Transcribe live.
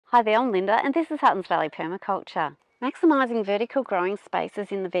Hi there, I'm Linda and this is Huttons Valley Permaculture. Maximising vertical growing spaces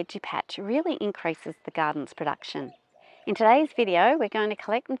in the veggie patch really increases the garden's production. In today's video, we're going to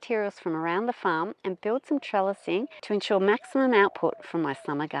collect materials from around the farm and build some trellising to ensure maximum output from my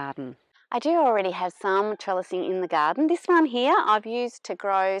summer garden. I do already have some trellising in the garden. This one here I've used to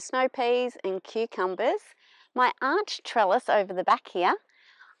grow snow peas and cucumbers. My arch trellis over the back here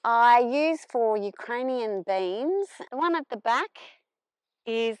I use for Ukrainian beans. The one at the back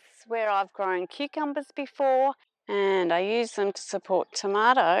is where I've grown cucumbers before, and I use them to support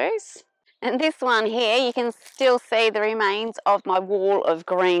tomatoes. And this one here, you can still see the remains of my wall of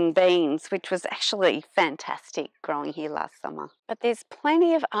green beans, which was actually fantastic growing here last summer. But there's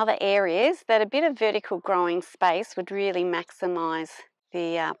plenty of other areas that a bit of vertical growing space would really maximise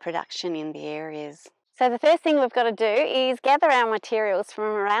the production in the areas. So the first thing we've got to do is gather our materials from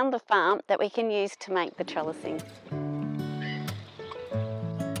around the farm that we can use to make the trellising.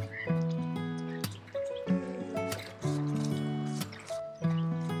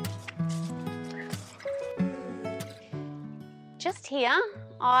 Just here,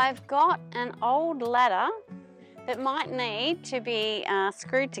 I've got an old ladder that might need to be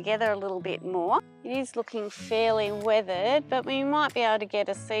screwed together a little bit more. It is looking fairly weathered, but we might be able to get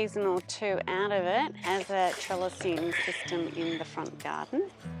a season or two out of it as a trellising system in the front garden.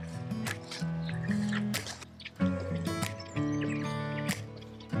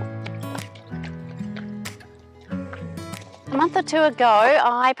 A month or two ago,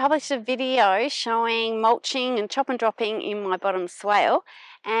 I published a video showing mulching and chop and dropping in my bottom swale,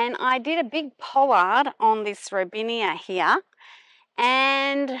 and I did a big pollard on this robinia here,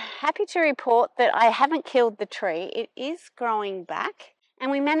 and happy to report that I haven't killed the tree. It is growing back, and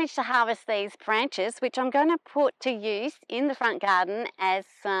we managed to harvest these branches, which I'm going to put to use in the front garden as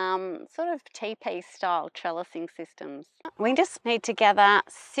some sort of teepee style trellising systems. We just need to gather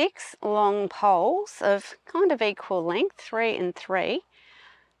 6 long poles of kind of equal length, 3 and 3.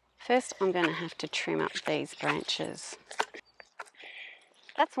 First, I'm going to have to trim up these branches.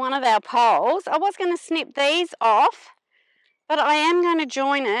 That's one of our poles. I was going to snip these off, but I am going to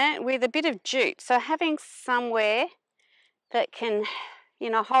join it with a bit of jute. So having somewhere that can,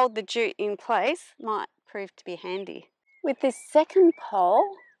 hold the jute in place might prove to be handy. With this second pole,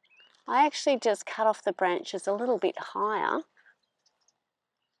 I actually just cut off the branches a little bit higher,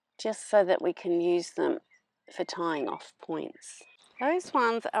 just so that we can use them for tying off points. Those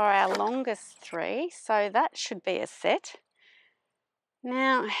ones are our longest 3, so that should be a set.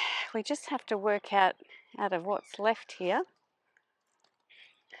 Now, we just have to work out of what's left here,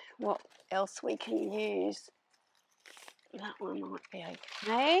 what else we can use. That one might be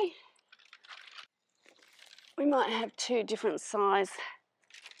okay. We might have 2 different size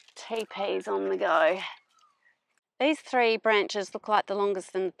teepees on the go. These 3 branches look like the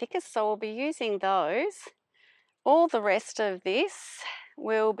longest and the thickest, so we'll be using those. All the rest of this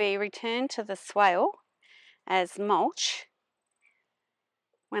will be returned to the swale as mulch.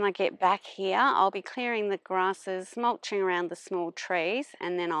 When I get back here, I'll be clearing the grasses, mulching around the small trees,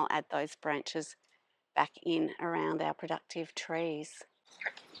 and then I'll add those branches back in around our productive trees.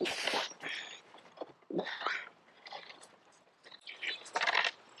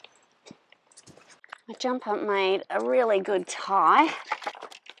 My jumper made a really good tie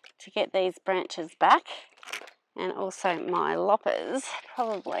to get these branches back, and also my loppers,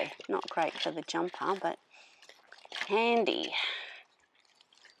 probably not great for the jumper, but handy.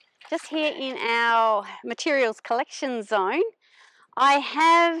 Just here in our materials collection zone, I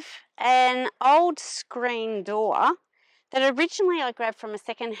have an old screen door that originally I grabbed from a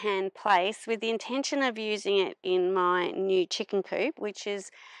second-hand place with the intention of using it in my new chicken coop, which has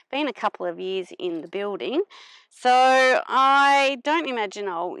been a couple of years in the building. So I don't imagine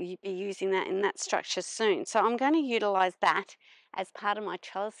I'll be using that in that structure soon. So I'm going to utilise that as part of my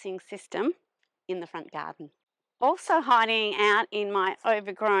trellising system in the front garden. Also hiding out in my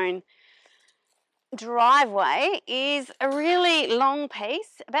overgrown driveway is a really long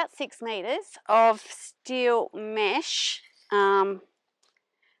piece, about 6 metres, of steel mesh,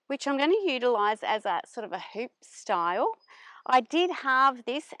 which I'm going to utilise as a sort of a hoop style. I did halve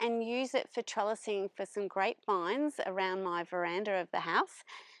this and use it for trellising for some grapevines around my veranda of the house.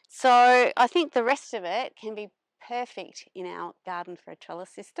 So I think the rest of it can be perfect in our garden for a trellis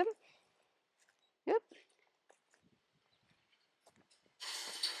system. Yep.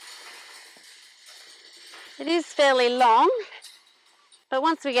 It is fairly long, but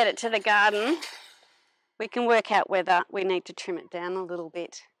once we get it to the garden, we can work out whether we need to trim it down a little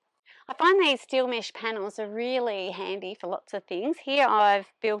bit. I find these steel mesh panels are really handy for lots of things. Here I've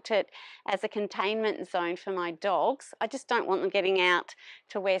built it as a containment zone for my dogs. I just don't want them getting out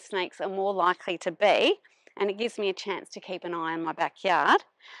to where snakes are more likely to be, and it gives me a chance to keep an eye on my backyard.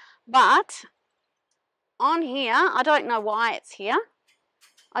 But on here, I don't know why it's here.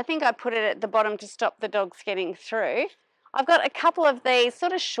 I think I put it at the bottom to stop the dogs getting through. I've got a couple of these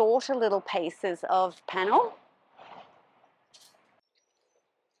sort of shorter little pieces of panel.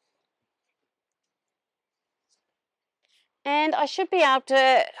 And I should be able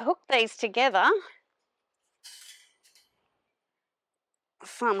to hook these together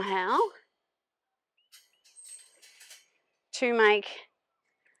somehow to make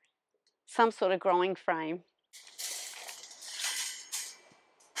some sort of growing frame.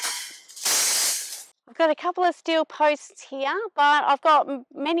 I've got a couple of steel posts here, but I've got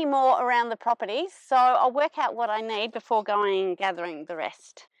many more around the property, so I'll work out what I need before going and gathering the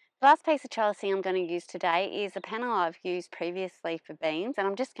rest. The last piece of trellising I'm going to use today is a panel I've used previously for beans, and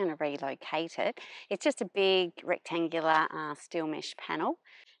I'm just going to relocate it. It's just a big rectangular steel mesh panel.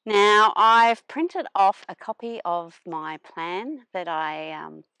 Now, I've printed off a copy of my plan that I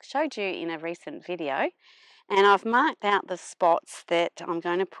showed you in a recent video, and I've marked out the spots that I'm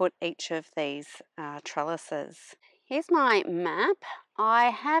going to put each of these trellises. Here's my map. I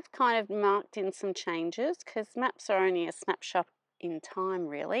have kind of marked in some changes because maps are only a snapshot in time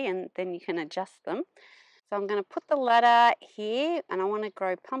really, and then you can adjust them. So I'm going to put the ladder here, and I want to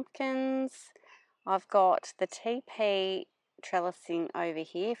grow pumpkins. I've got the TP trellising over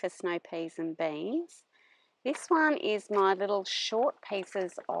here for snow peas and beans. This one is my little short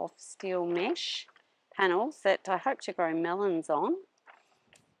pieces of steel mesh panels that I hope to grow melons on.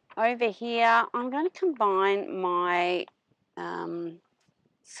 Over here I'm going to combine my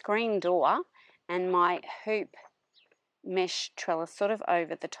screen door and my hoop mesh trellis sort of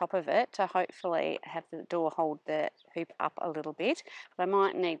over the top of it to hopefully have the door hold the hoop up a little bit, but I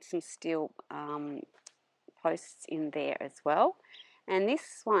might need some steel posts in there as well. And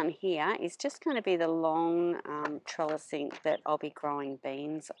this one here is just going to be the long trellising that I'll be growing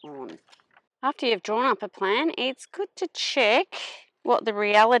beans on. After you've drawn up a plan, it's good to check what the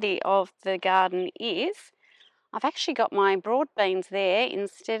reality of the garden is. I've actually got my broad beans there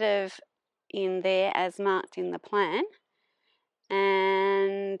instead of in there as marked in the plan.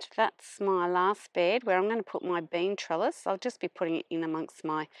 And that's my last bed where I'm going to put my bean trellis. I'll just be putting it in amongst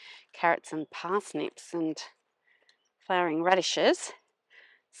my carrots and parsnips and flowering radishes.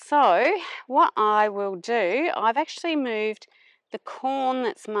 So what I will do, I've actually moved the corn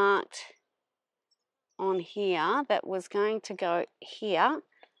that's marked on here that was going to go here.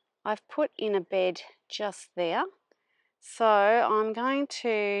 I've put in a bed just there. So I'm going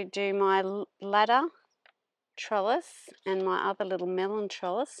to do my ladder trellis and my other little melon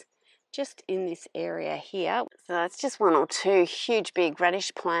trellis just in this area here. So it's just one or two huge big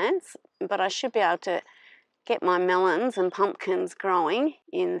radish plants, but I should be able to get my melons and pumpkins growing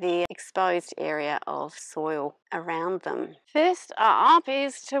in the exposed area of soil around them. First up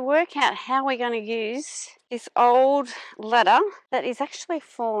is to work out how we're going to use this old ladder that is actually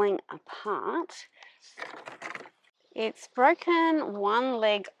falling apart. It's broken one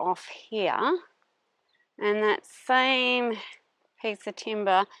leg off here, and that same piece of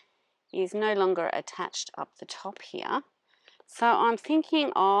timber is no longer attached up the top here. So I'm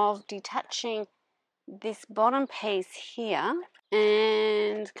thinking of detaching this bottom piece here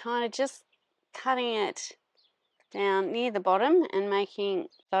and kind of just cutting it down near the bottom and making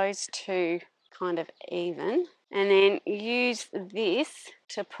those two kind of even, and then use this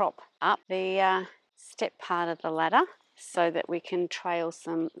to prop up the step part of the ladder so that we can trail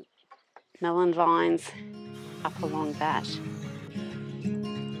some melon vines up along that.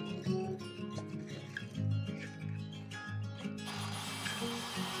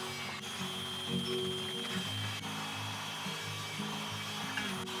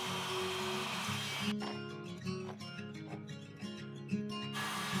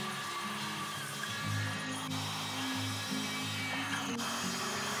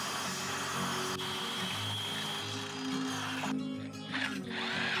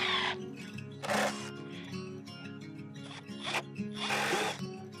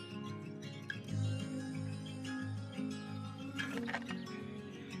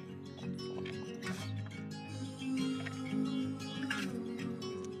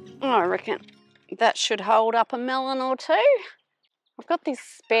 I reckon that should hold up a melon or two. I've got this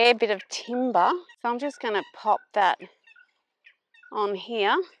spare bit of timber, so I'm just going to pop that on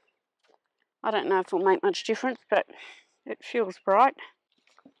here. I don't know if it'll make much difference, but it feels right.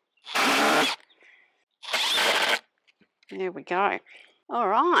 There we go. All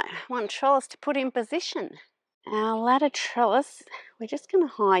right, one trellis to put in position. Our ladder trellis, we're just going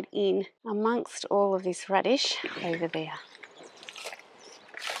to hide in amongst all of this radish over there.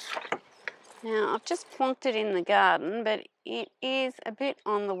 Now, I've just plonked it in the garden, but it is a bit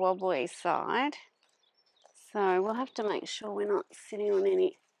on the wobbly side. So we'll have to make sure we're not sitting on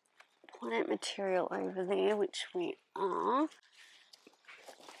any plant material over there, which we are.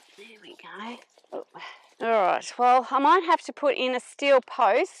 There we go. Oh. All right, well, I might have to put in a steel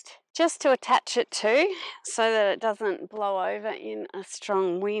post just to attach it to so that it doesn't blow over in a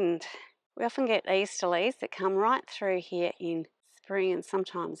strong wind. We often get easterlies that come right through here in spring and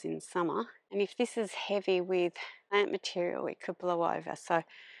sometimes in summer. And if this is heavy with plant material, it could blow over. So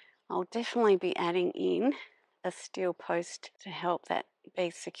I'll definitely be adding in a steel post to help that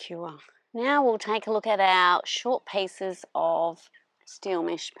be secure. Now we'll take a look at our short pieces of steel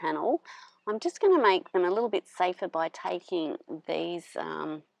mesh panel. I'm just going to make them a little bit safer by taking these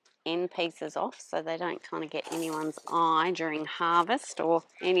end pieces off so they don't kind of get anyone's eye during harvest or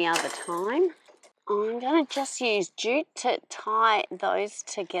any other time. I'm going to just use jute to tie those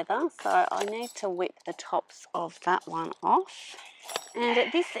together, so I need to whip the tops of that one off. And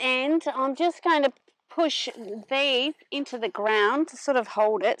at this end, I'm just going to push these into the ground to sort of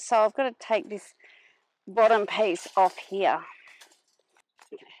hold it, so I've got to take this bottom piece off here.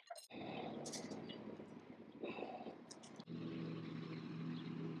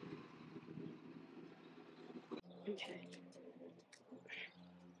 Okay.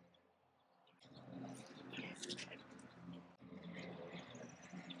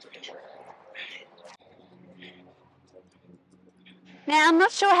 Now, I'm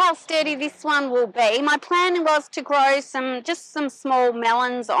not sure how sturdy this one will be. My plan was to grow just some small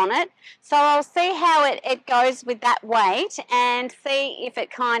melons on it. So I'll see how it goes with that weight and see if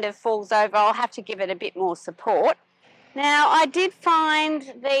it kind of falls over. I'll have to give it a bit more support. Now, I did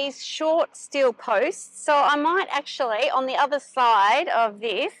find these short steel posts, so I might actually, on the other side of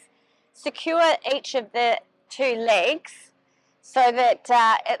this, secure each of the two legs so that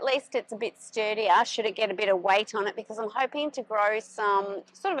at least it's a bit sturdier should it get a bit of weight on it, because I'm hoping to grow some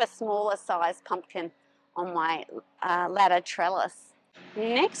sort of a smaller size pumpkin on my ladder trellis.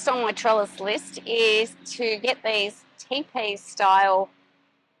 Next on my trellis list is to get these teepee style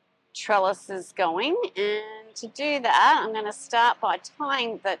trellises going, and to do that I'm going to start by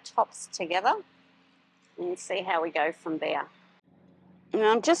tying the tops together and see how we go from there. And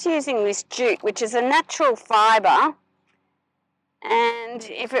I'm just using this jute, which is a natural fibre, and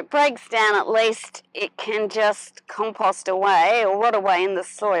if it breaks down at least it can just compost away or rot away in the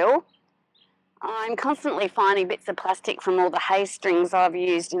soil. I'm constantly finding bits of plastic from all the hay strings I've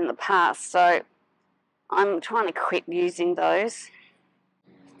used in the past, so I'm trying to quit using those.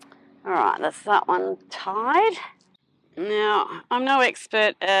 All right, that's that one tied. Now, I'm no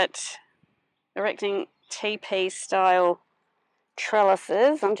expert at erecting teepee style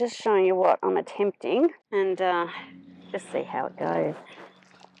trellises. I'm just showing you what I'm attempting and just see how it goes.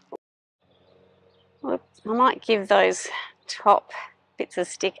 Oops, I might give those top bits of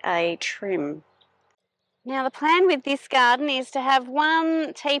stick a trim. Now, the plan with this garden is to have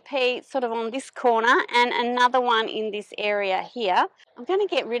one teepee sort of on this corner and another one in this area here. I'm going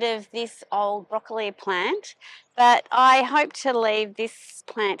to get rid of this old broccoli plant, but I hope to leave this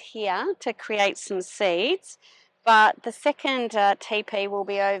plant here to create some seeds. But the second teepee will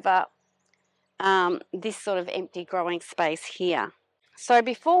be over this sort of empty growing space here. So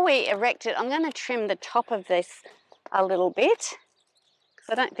before we erect it, I'm going to trim the top of this a little bit because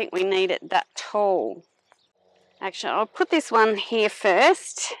I don't think we need it that tall. Actually, I'll put this one here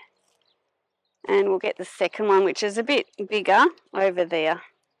first and we'll get the second one, which is a bit bigger, over there.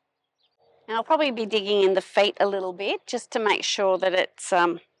 And I'll probably be digging in the feet a little bit just to make sure that it's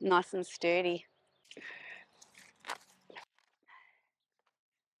nice and sturdy.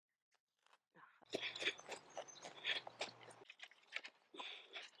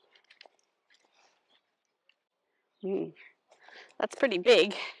 That's pretty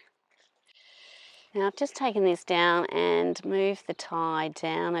big. Now I've just taken this down and moved the tie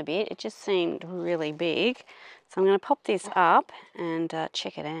down a bit. It just seemed really big. So I'm going to pop this up and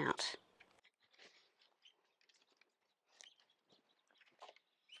check it out.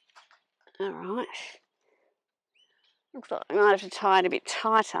 All right. Looks like I might have to tie it a bit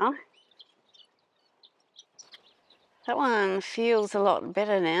tighter. That one feels a lot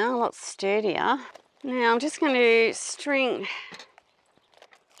better now, a lot sturdier. Now I'm just going to string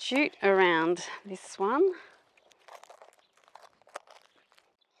jute around this one.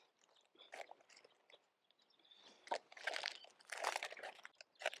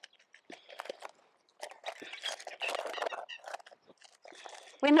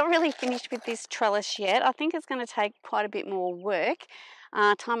 we're not really finished with this trellis yet. I think it's going to take quite a bit more work,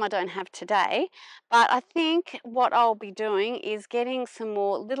 time I don't have today. But I think what I'll be doing is getting some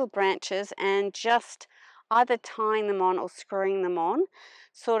more little branches and just either tying them on or screwing them on,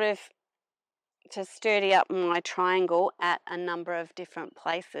 sort of to sturdy up my triangle at a number of different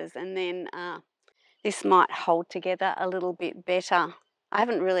places, and then this might hold together a little bit better. I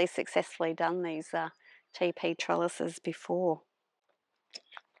haven't really successfully done these TP trellises before.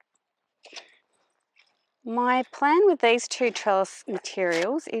 My plan with these two trellis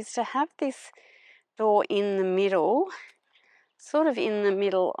materials is to have this door in the middle, sort of in the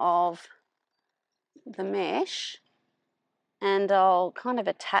middle of the mesh, and I'll kind of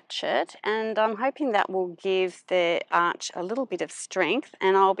attach it, and I'm hoping that will give the arch a little bit of strength,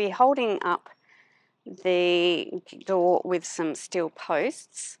 and I'll be holding up the door with some steel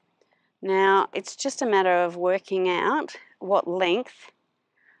posts. Now it's just a matter of working out what length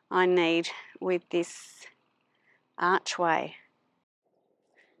I need with this archway.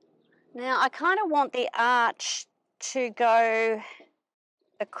 Now I kind of want the arch to go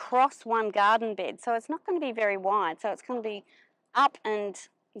across one garden bed, so it's not going to be very wide, so it's going to be up and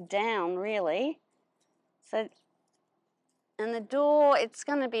down really. So, and the door, it's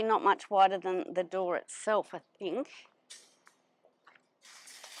going to be not much wider than the door itself, I think.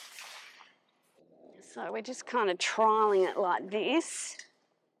 So we're just kind of trialing it like this.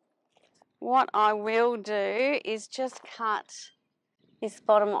 What I will do is just cut this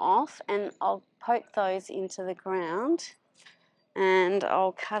bottom off, and I'll poke those into the ground, and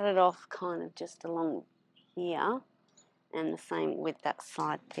I'll cut it off kind of just along here, and the same with that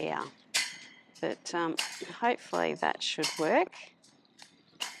side there. But hopefully that should work.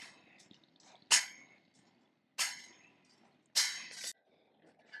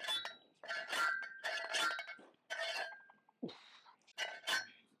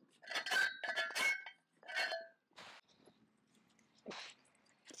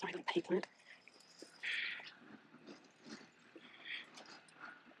 Sorry, the pigment.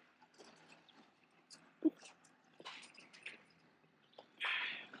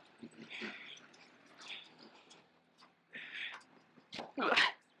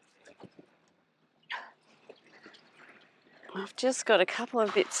 I've just got a couple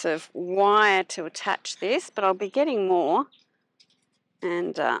of bits of wire to attach this, but I'll be getting more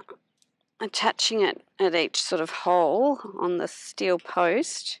and attaching it at each sort of hole on the steel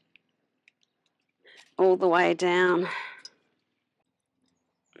post all the way down.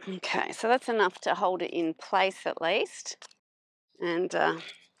 Okay, so that's enough to hold it in place at least, and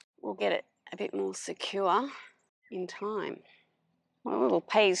we'll get it a bit more secure in time. Well, little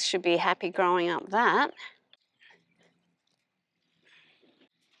peas should be happy growing up that.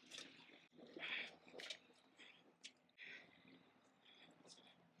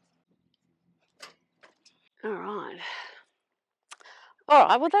 All right. All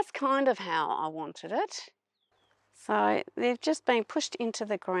right, well, that's kind of how I wanted it. So they've just been pushed into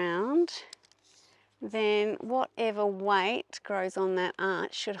the ground. Then whatever weight grows on that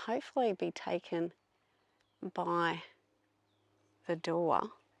arch should hopefully be taken by the door.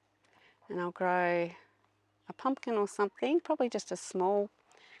 And I'll grow a pumpkin or something, probably just a small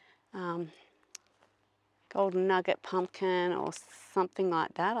golden nugget pumpkin or something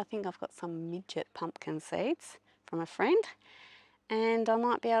like that. I think I've got some midget pumpkin seeds from a friend. And I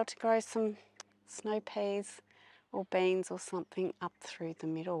might be able to grow some snow peas or beans or something up through the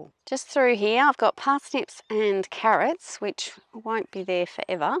middle. Just through here I've got parsnips and carrots, which won't be there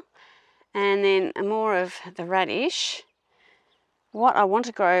forever, and then more of the radish. What I want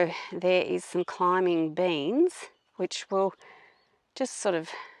to grow there is some climbing beans, which will just sort of,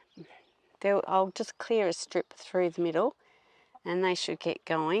 I'll just clear a strip through the middle and they should get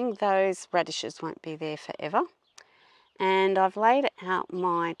going. Those radishes won't be there forever. And I've laid out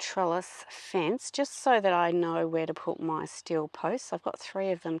my trellis fence just so that I know where to put my steel posts. I've got 3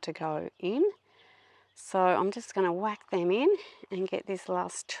 of them to go in. So I'm just going to whack them in and get this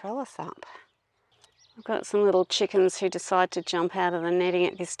last trellis up. I've got some little chickens who decide to jump out of the netting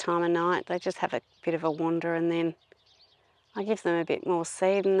at this time of night. They just have a bit of a wander, and then I give them a bit more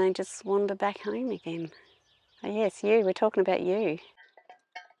seed and they just wander back home again. Oh yes, you, we're talking about you.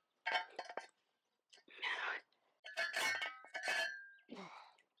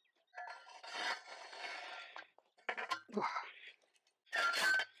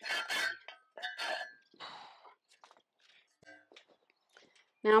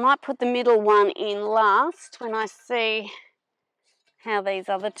 Now I might put the middle one in last when I see how these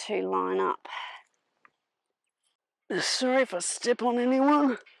other 2 line up. Sorry if I step on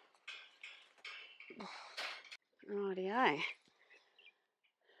anyone. Rightio.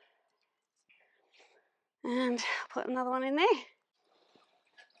 And put another one in there.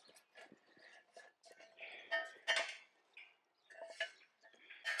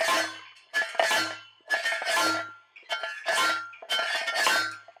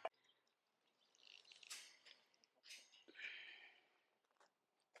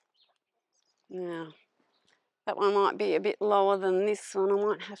 Now, that one might be a bit lower than this one. I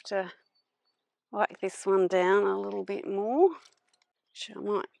might have to whack this one down a little bit more. So I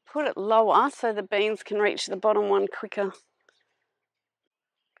might put it lower so the beans can reach the bottom one quicker.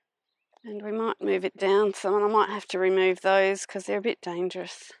 And we might move it down some, and I might have to remove those because they're a bit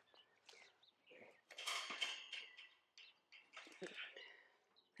dangerous.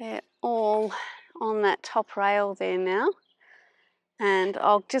 They're all on that top rail there now. And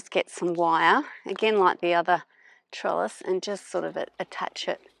I'll just get some wire, again like the other trellis, and just sort of attach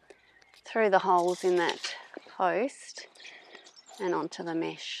it through the holes in that post and onto the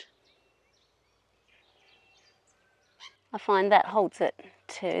mesh. I find that holds it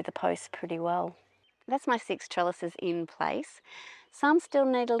to the post pretty well. That's my 6 trellises in place. Some still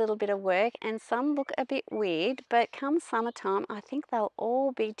need a little bit of work and some look a bit weird, but come summertime I think they'll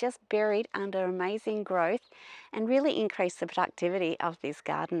all be just buried under amazing growth and really increase the productivity of this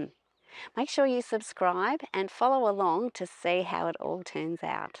garden. Make sure you subscribe and follow along to see how it all turns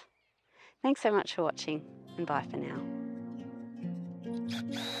out. Thanks so much for watching, and bye for now.